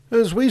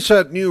As we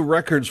set new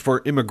records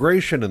for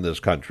immigration in this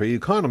country,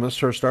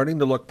 economists are starting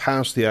to look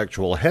past the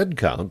actual head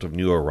count of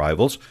new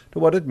arrivals to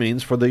what it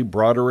means for the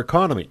broader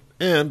economy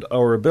and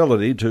our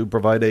ability to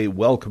provide a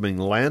welcoming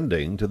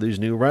landing to these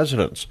new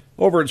residents.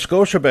 Over at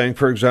Scotiabank,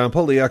 for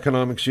example, the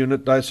economics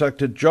unit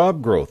dissected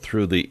job growth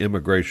through the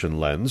immigration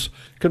lens.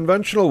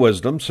 Conventional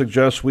wisdom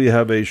suggests we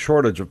have a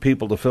shortage of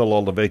people to fill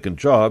all the vacant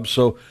jobs,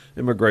 so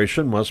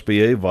immigration must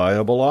be a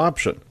viable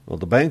option. Well,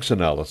 the bank's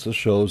analysis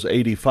shows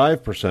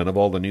 85% of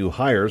all the new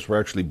hires were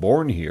actually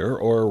born here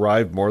or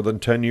arrived more than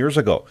 10 years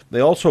ago.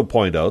 They also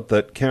point out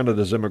that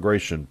Canada's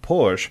immigration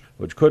push,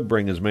 which could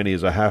bring as many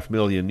as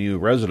 500,000 new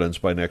residents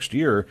by next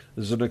year,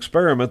 is an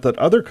experiment that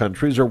other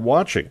countries are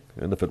watching,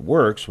 and if it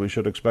works, we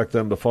should expect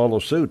them to follow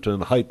suit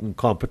and heighten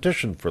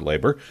competition for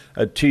labor.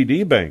 At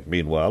TD Bank,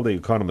 meanwhile, the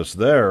economists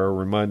there are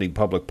reminding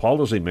public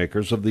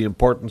policymakers of the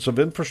importance of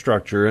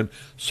infrastructure and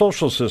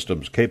social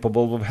systems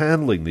capable of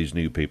handling these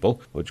new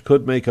people, which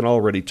could make an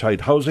already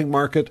tight housing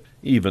market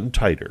even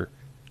tighter.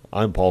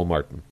 I'm Paul Martin.